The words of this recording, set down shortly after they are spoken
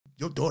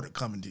your daughter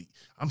coming to you.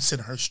 I'm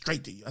sending her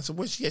straight to you. I said,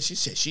 where's she at? She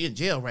said, she in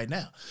jail right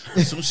now.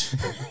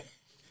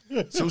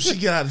 So she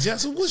got out of jail. I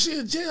said, what's she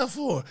in jail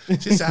for?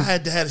 She said, I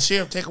had to have the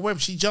sheriff take her away.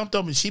 She jumped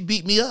on me. She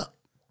beat me up.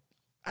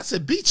 I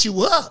said, beat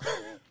you up?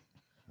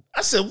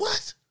 I said,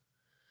 what?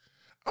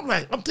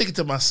 I'm thinking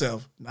to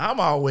myself, now I'm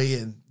all the way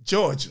in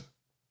Georgia.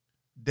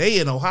 They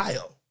in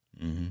Ohio.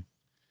 Mm-hmm.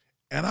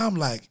 And I'm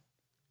like,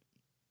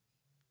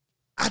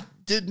 I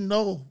didn't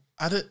know.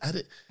 I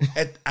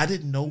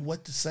didn't know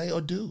what to say or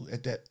do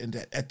at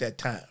that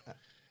time.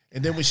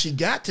 And then when she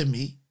got to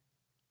me,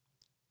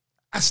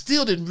 I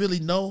still didn't really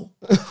know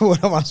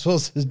what am I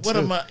supposed to do? What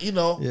am I,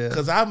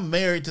 because I'm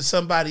married to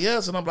somebody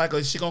else, and I'm like,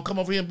 is she gonna come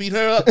over here and beat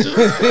her up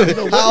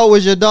too? How old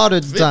was your daughter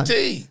at the time?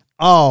 15.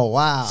 Oh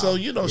wow! So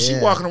she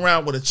walking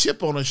around with a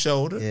chip on her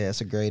shoulder. Yeah,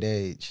 it's a great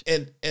age.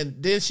 And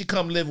then she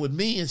come live with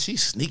me, and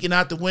she's sneaking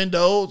out the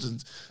windows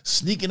and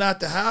sneaking out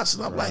the house,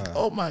 and I'm like,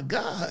 oh my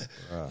God,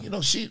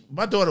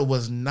 my daughter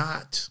was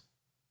not.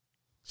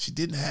 She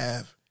didn't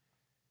have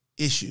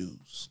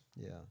issues.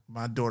 Yeah,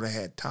 my daughter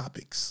had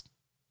topics.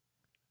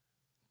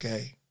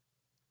 Okay,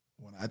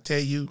 when I tell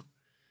you,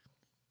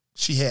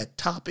 she had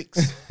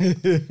topics.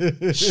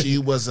 She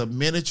was a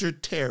miniature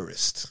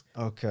terrorist.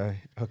 Okay.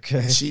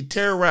 And she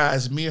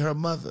terrorized me and her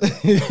mother.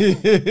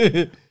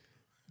 This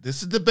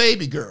is the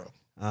baby girl.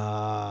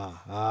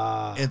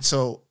 And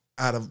so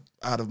out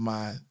of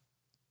my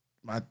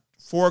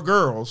 4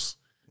 girls.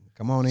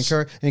 Come on,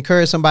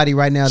 encourage somebody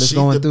right now that's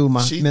going through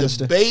my she's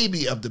minister. The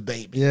baby of the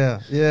baby.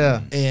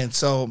 Yeah. And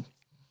so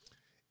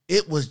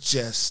it was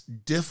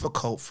just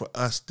difficult for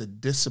us to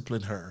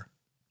discipline her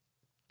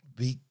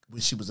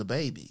when she was a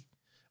baby.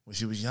 When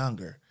she was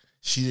younger,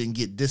 she didn't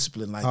get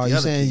disciplined like the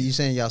other kids. You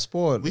saying y'all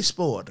spoiled her? We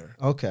spoiled her.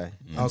 Okay.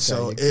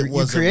 So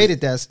you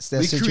created that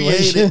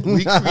situation.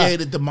 We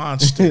created the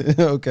monster.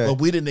 Okay. But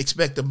we didn't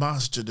expect the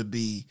monster to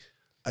be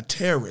a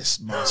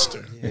terrorist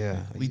monster.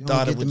 Yeah. We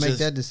thought it would make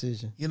that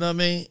decision. You know what I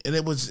mean? And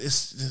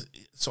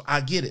so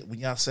I get it when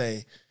y'all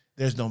say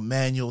there's no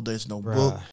manual, there's no book.